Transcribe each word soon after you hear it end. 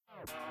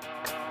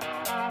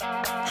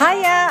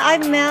Hiya,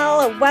 I'm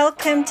Mel.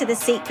 Welcome to the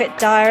Secret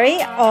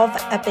Diary of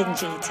a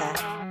Binge Eater,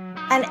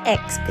 an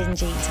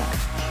ex-binge eater,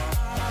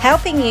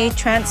 helping you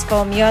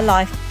transform your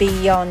life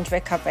beyond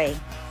recovery.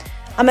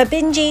 I'm a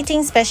binge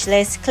eating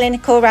specialist,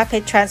 clinical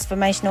rapid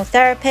transformational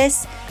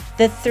therapist,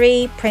 the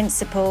 3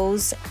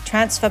 principles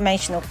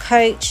transformational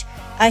coach,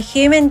 a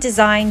human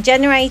design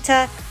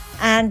generator,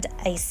 and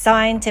a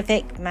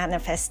scientific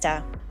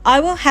manifester. I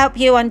will help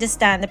you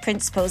understand the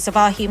principles of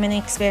our human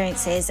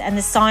experiences and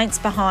the science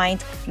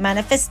behind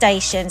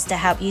manifestations to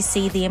help you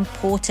see the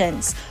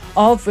importance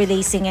of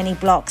releasing any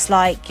blocks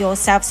like your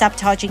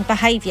self-sabotaging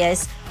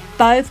behaviors,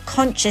 both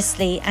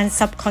consciously and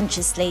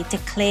subconsciously, to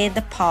clear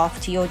the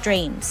path to your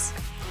dreams.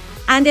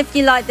 And if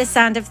you like the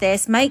sound of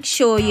this, make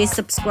sure you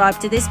subscribe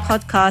to this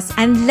podcast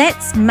and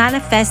let's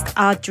manifest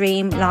our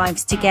dream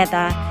lives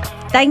together.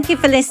 Thank you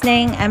for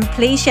listening, and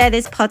please share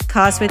this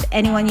podcast with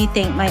anyone you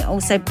think may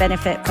also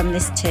benefit from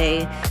this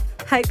too.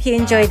 Hope you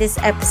enjoy this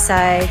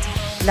episode.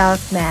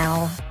 Love,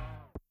 Mel.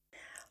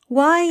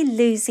 Why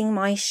losing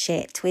my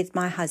shit with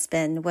my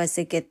husband was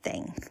a good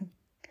thing.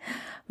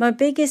 My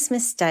biggest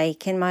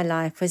mistake in my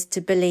life was to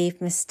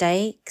believe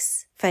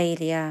mistakes,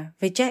 failure,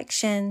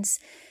 rejections,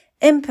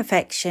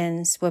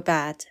 imperfections were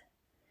bad.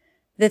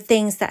 The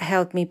things that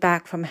held me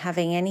back from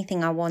having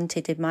anything I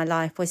wanted in my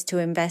life was to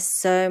invest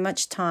so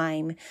much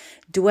time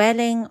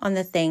dwelling on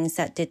the things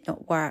that did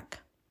not work.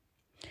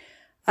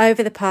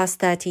 Over the past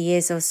 30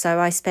 years or so,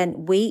 I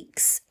spent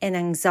weeks in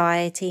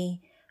anxiety,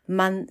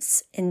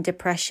 months in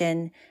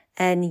depression,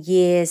 and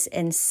years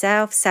in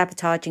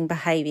self-sabotaging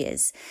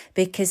behaviors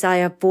because I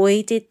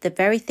avoided the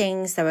very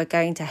things that were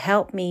going to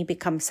help me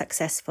become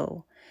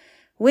successful,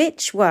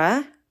 which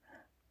were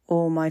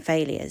all my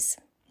failures.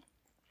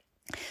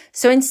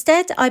 So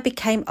instead, I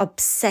became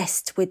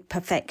obsessed with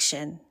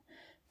perfection,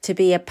 to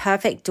be a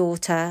perfect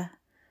daughter,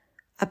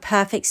 a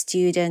perfect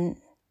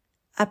student,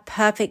 a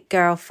perfect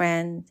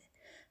girlfriend,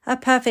 a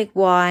perfect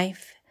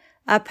wife,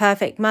 a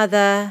perfect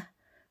mother,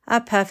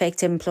 a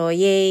perfect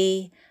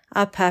employee,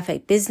 a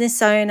perfect business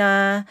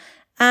owner,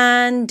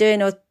 and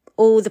doing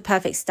all the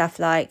perfect stuff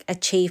like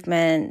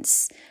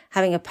achievements,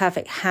 having a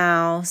perfect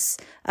house,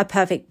 a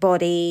perfect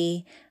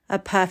body, a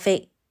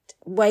perfect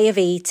way of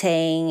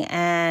eating,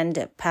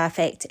 and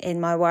perfect in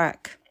my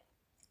work.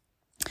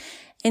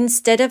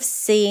 Instead of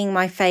seeing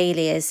my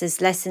failures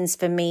as lessons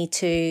for me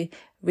to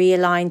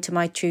realign to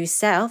my true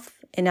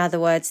self, in other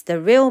words,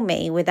 the real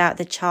me without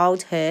the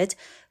childhood,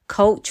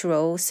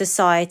 cultural,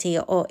 society,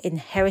 or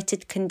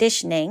inherited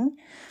conditioning,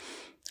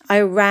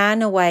 I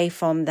ran away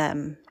from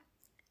them.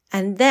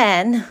 And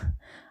then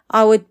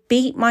I would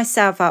beat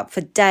myself up for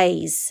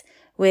days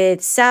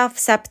with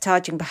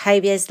self-sabotaging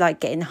behaviors like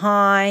getting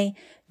high,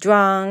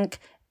 drunk,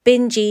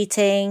 binge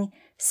eating,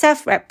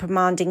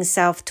 self-reprimanding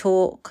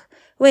self-talk,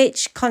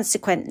 which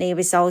consequently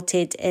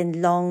resulted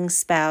in long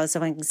spells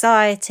of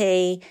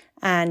anxiety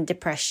and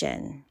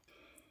depression.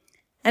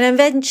 And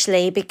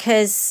eventually,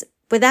 because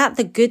without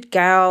the good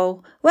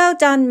girl, well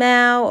done,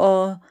 Mel,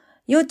 or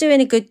you're doing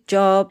a good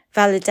job,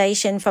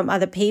 validation from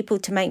other people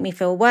to make me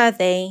feel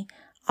worthy,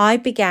 I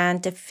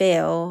began to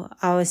feel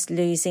I was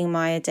losing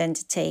my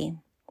identity.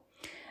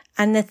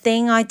 And the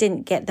thing I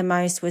didn't get the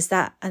most was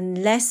that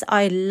unless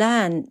I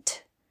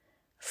learnt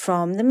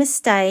from the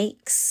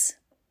mistakes,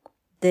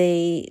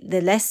 the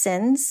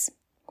lessons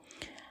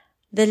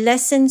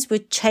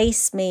would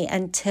chase me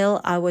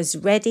until I was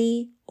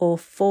ready or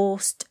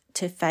forced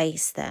to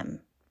face them.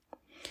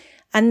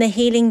 And the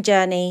healing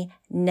journey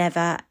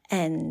never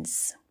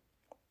ends.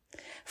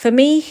 For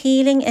me,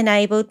 healing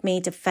enabled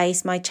me to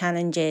face my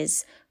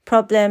challenges,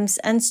 problems,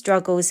 and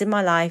struggles in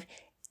my life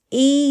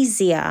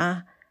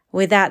easier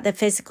without the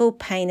physical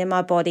pain in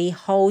my body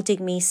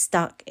holding me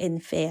stuck in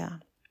fear.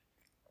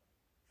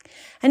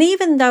 And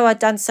even though I'd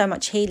done so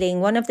much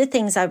healing, one of the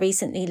things I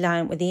recently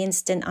learned with the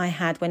incident I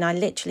had when I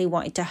literally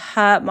wanted to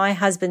hurt my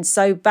husband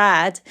so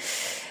bad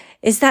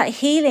is that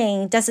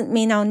healing doesn't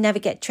mean I'll never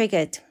get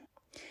triggered.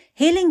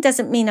 Healing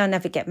doesn't mean I'll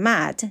never get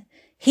mad.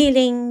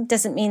 Healing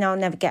doesn't mean I'll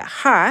never get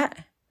hurt.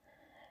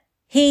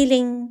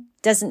 Healing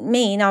doesn't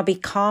mean I'll be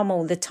calm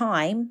all the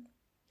time.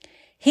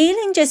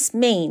 Healing just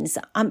means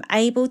I'm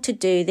able to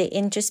do the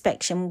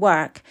introspection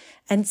work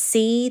and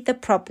see the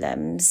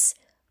problems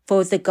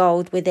for the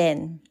gold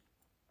within.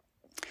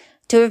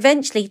 To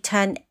eventually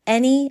turn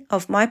any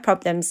of my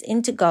problems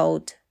into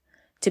gold,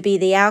 to be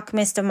the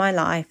alchemist of my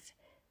life,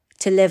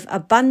 to live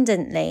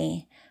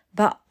abundantly,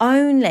 but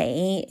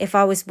only if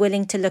I was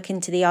willing to look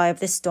into the eye of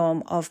the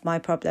storm of my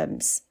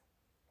problems.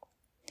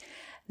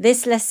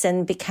 This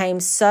lesson became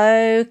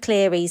so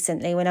clear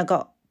recently when I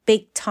got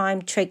big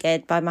time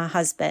triggered by my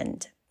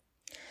husband.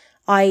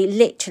 I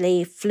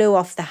literally flew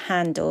off the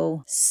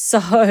handle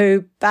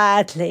so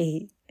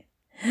badly.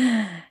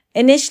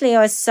 Initially,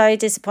 I was so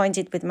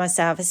disappointed with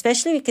myself,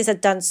 especially because I'd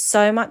done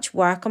so much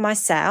work on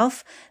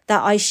myself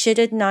that I should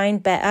have known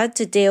better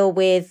to deal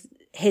with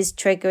his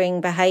triggering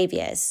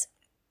behaviors.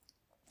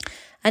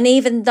 And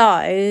even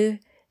though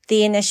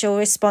the initial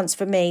response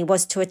for me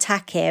was to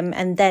attack him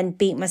and then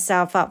beat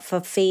myself up for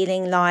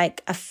feeling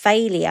like a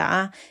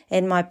failure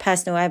in my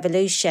personal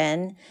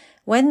evolution,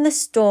 when the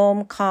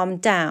storm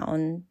calmed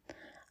down,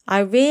 I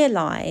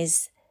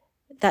realized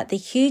that the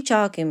huge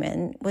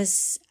argument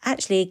was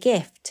actually a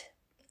gift.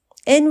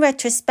 In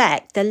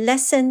retrospect, the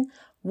lesson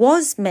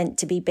was meant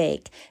to be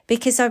big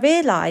because I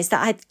realized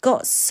that I'd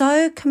got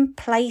so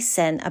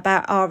complacent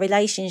about our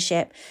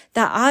relationship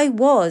that I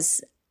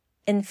was,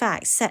 in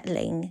fact,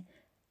 settling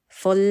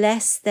for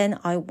less than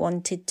I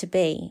wanted to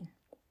be.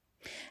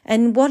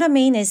 And what I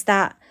mean is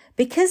that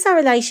because our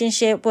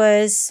relationship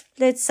was,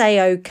 let's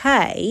say,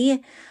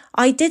 okay,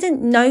 I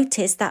didn't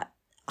notice that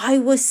I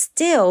was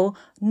still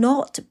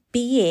not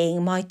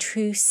being my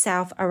true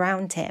self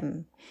around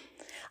him.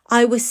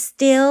 I was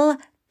still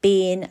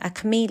being a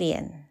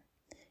chameleon.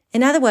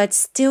 In other words,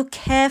 still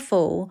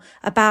careful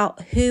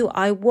about who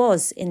I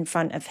was in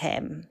front of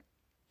him.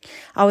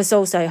 I was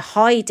also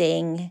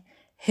hiding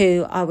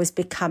who I was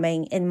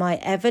becoming in my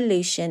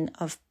evolution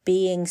of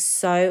being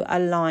so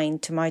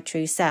aligned to my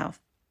true self.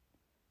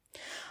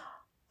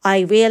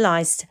 I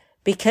realized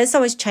because I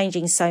was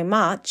changing so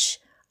much,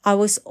 I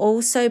was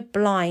also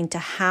blind to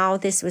how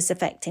this was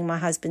affecting my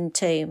husband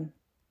too.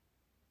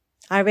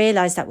 I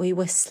realized that we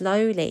were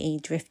slowly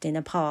drifting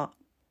apart.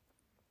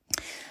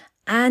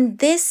 And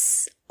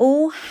this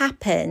all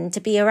happened to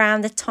be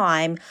around the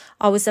time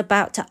I was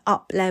about to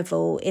up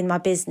level in my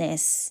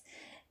business.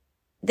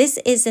 This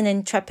is an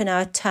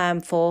entrepreneur term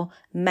for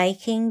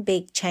making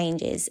big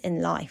changes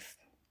in life.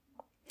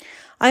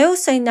 I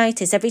also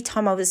noticed every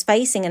time I was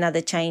facing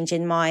another change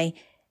in my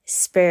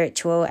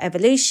spiritual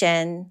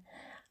evolution,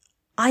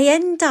 I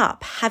end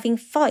up having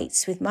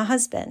fights with my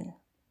husband.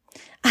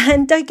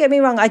 And don't get me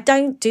wrong, I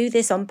don't do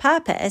this on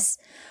purpose,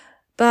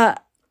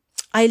 but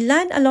I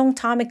learned a long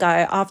time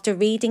ago after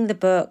reading the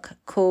book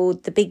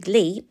called The Big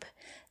Leap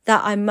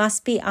that I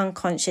must be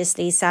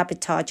unconsciously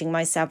sabotaging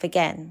myself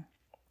again.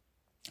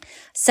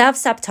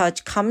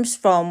 Self-sabotage comes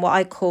from what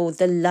I call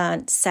the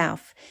learnt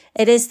self.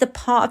 It is the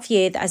part of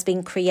you that has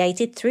been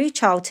created through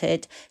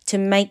childhood to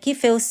make you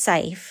feel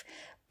safe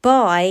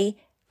by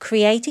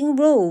creating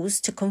rules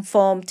to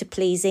conform to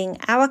pleasing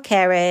our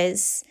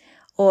carers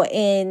or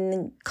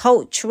in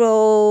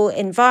cultural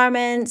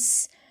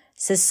environments,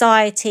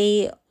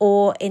 society,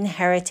 or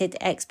inherited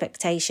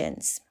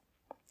expectations.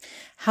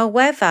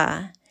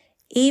 However,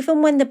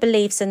 even when the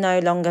beliefs are no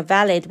longer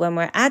valid when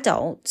we're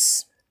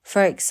adults,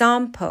 for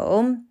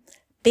example,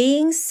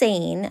 being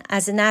seen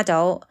as an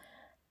adult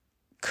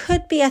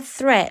could be a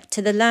threat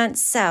to the learnt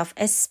self,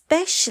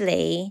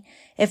 especially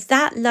if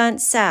that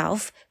learnt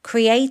self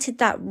created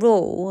that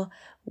rule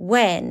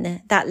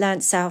when that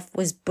learnt self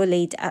was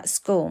bullied at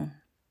school.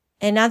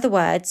 In other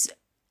words,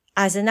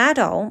 as an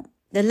adult,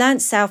 the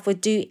learnt self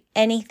would do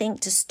anything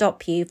to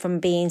stop you from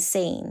being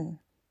seen.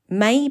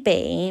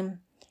 Maybe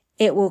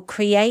it will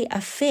create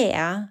a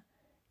fear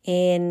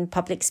in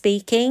public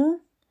speaking,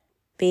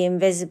 being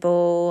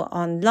visible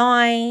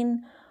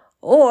online,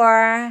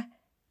 or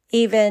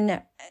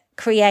even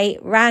create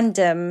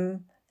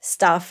random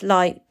stuff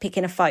like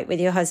picking a fight with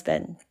your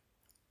husband.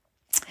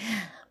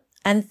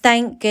 And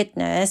thank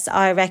goodness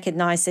I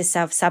recognize this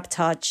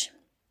self-sabotage.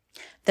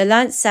 The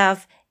learnt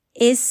self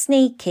is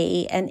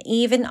sneaky, and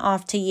even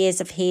after years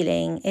of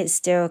healing, it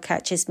still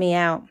catches me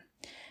out.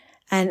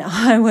 And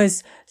I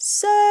was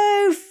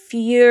so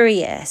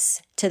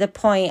furious to the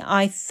point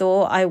I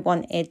thought I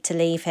wanted to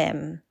leave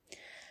him.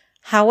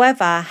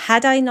 However,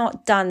 had I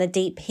not done the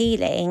deep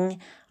healing,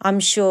 I'm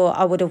sure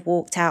I would have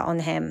walked out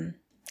on him.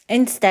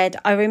 Instead,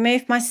 I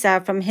removed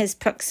myself from his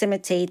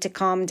proximity to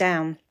calm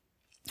down.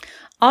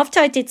 After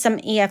I did some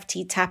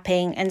EFT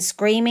tapping and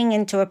screaming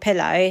into a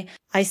pillow,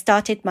 I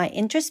started my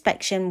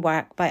introspection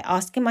work by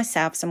asking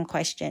myself some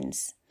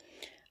questions.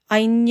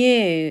 I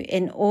knew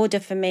in order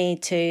for me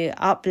to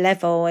up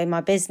level in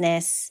my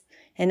business,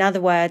 in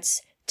other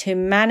words, to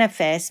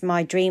manifest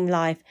my dream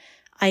life,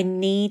 I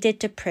needed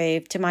to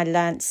prove to my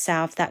learnt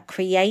self that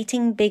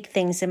creating big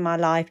things in my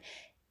life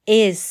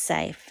is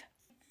safe.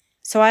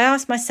 So I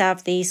asked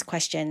myself these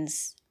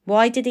questions.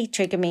 Why did he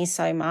trigger me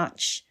so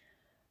much?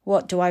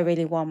 What do I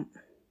really want?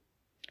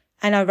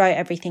 And I wrote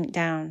everything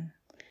down.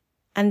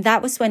 And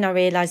that was when I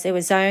realized it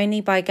was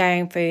only by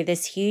going through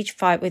this huge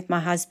fight with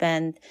my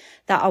husband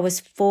that I was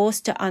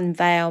forced to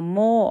unveil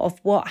more of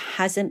what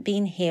hasn't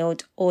been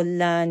healed or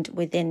learned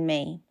within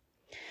me.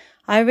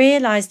 I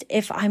realized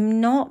if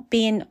I'm not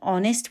being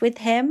honest with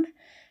him,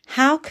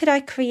 how could I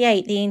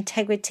create the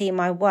integrity in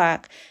my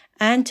work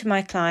and to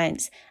my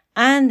clients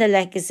and the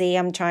legacy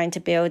I'm trying to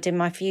build in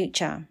my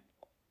future?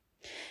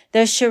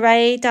 The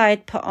charade I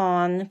had put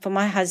on for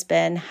my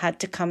husband had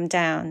to come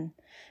down.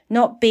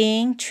 Not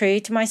being true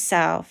to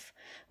myself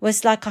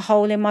was like a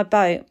hole in my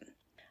boat.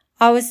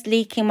 I was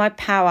leaking my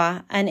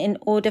power, and in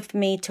order for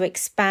me to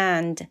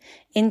expand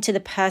into the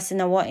person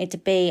I wanted to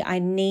be, I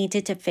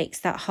needed to fix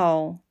that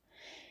hole.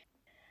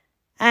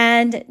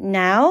 And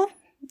now,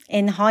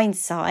 in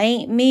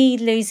hindsight, me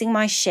losing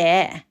my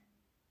shit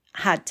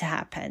had to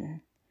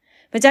happen.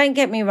 But don't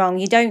get me wrong,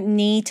 you don't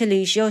need to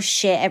lose your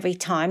shit every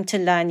time to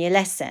learn your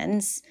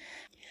lessons.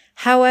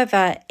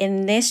 However,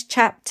 in this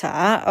chapter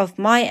of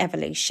my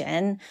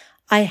evolution,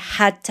 I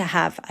had to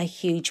have a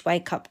huge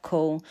wake-up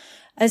call,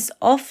 as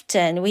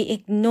often we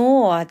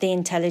ignore the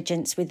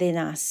intelligence within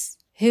us,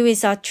 who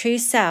is our true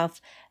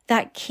self,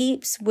 that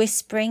keeps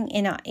whispering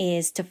in our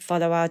ears to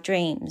follow our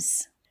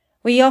dreams.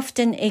 We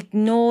often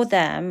ignore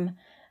them,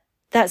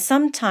 that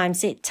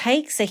sometimes it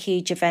takes a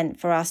huge event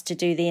for us to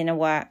do the inner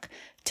work,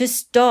 to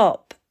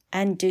stop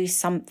and do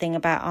something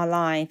about our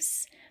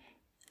lives.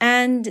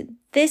 And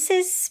this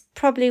is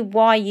probably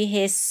why you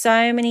hear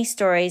so many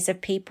stories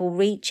of people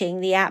reaching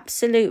the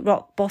absolute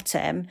rock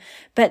bottom,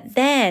 but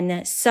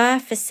then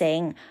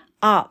surfacing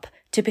up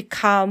to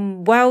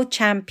become world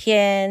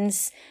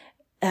champions,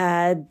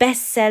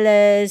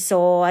 bestsellers,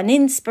 or an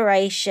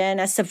inspiration,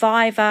 a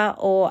survivor,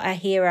 or a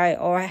hero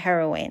or a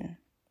heroine.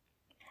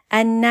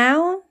 And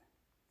now,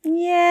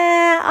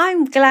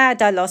 I'm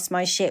glad I lost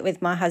my shit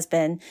with my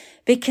husband,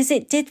 because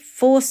it did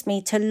force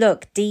me to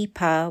look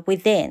deeper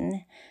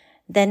within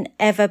than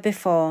ever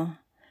before,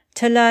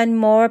 to learn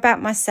more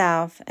about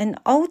myself and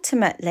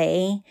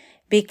ultimately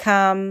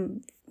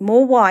become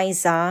more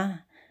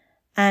wiser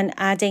and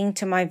adding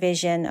to my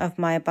vision of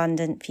my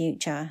abundant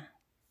future.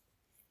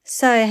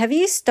 So, have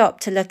you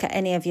stopped to look at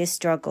any of your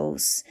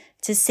struggles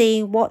to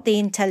see what the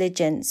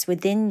intelligence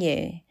within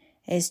you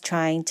is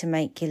trying to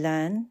make you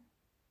learn?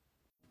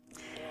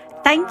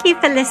 Thank you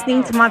for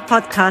listening to my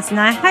podcast, and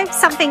I hope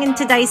something in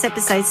today's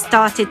episode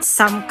started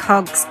some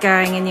cogs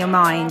going in your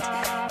mind.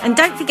 And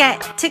don't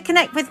forget to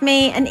connect with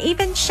me and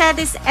even share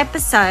this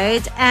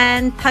episode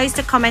and post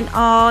a comment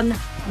on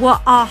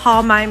what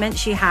aha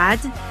moments you had.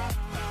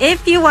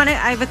 If you want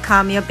to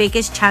overcome your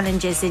biggest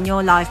challenges in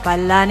your life by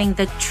learning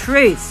the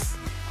truth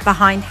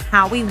behind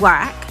how we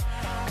work,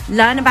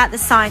 learn about the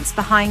science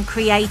behind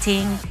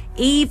creating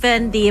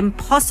even the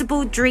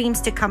impossible dreams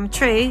to come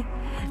true,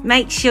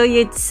 make sure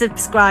you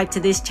subscribe to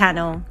this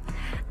channel.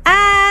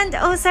 And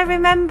also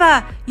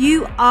remember,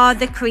 you are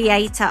the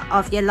creator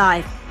of your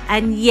life.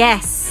 And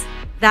yes,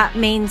 that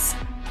means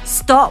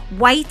stop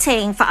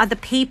waiting for other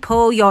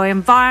people, your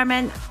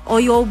environment, or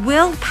your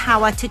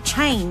willpower to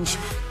change.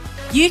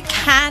 You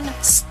can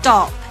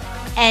stop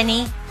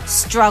any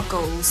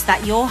struggles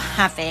that you're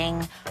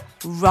having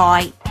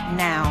right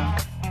now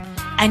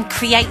and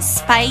create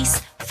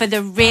space for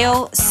the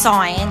real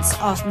science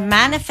of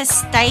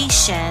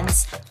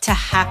manifestations to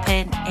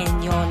happen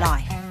in your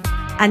life.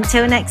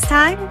 Until next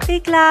time,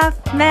 big love,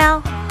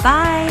 Mel.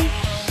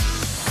 Bye.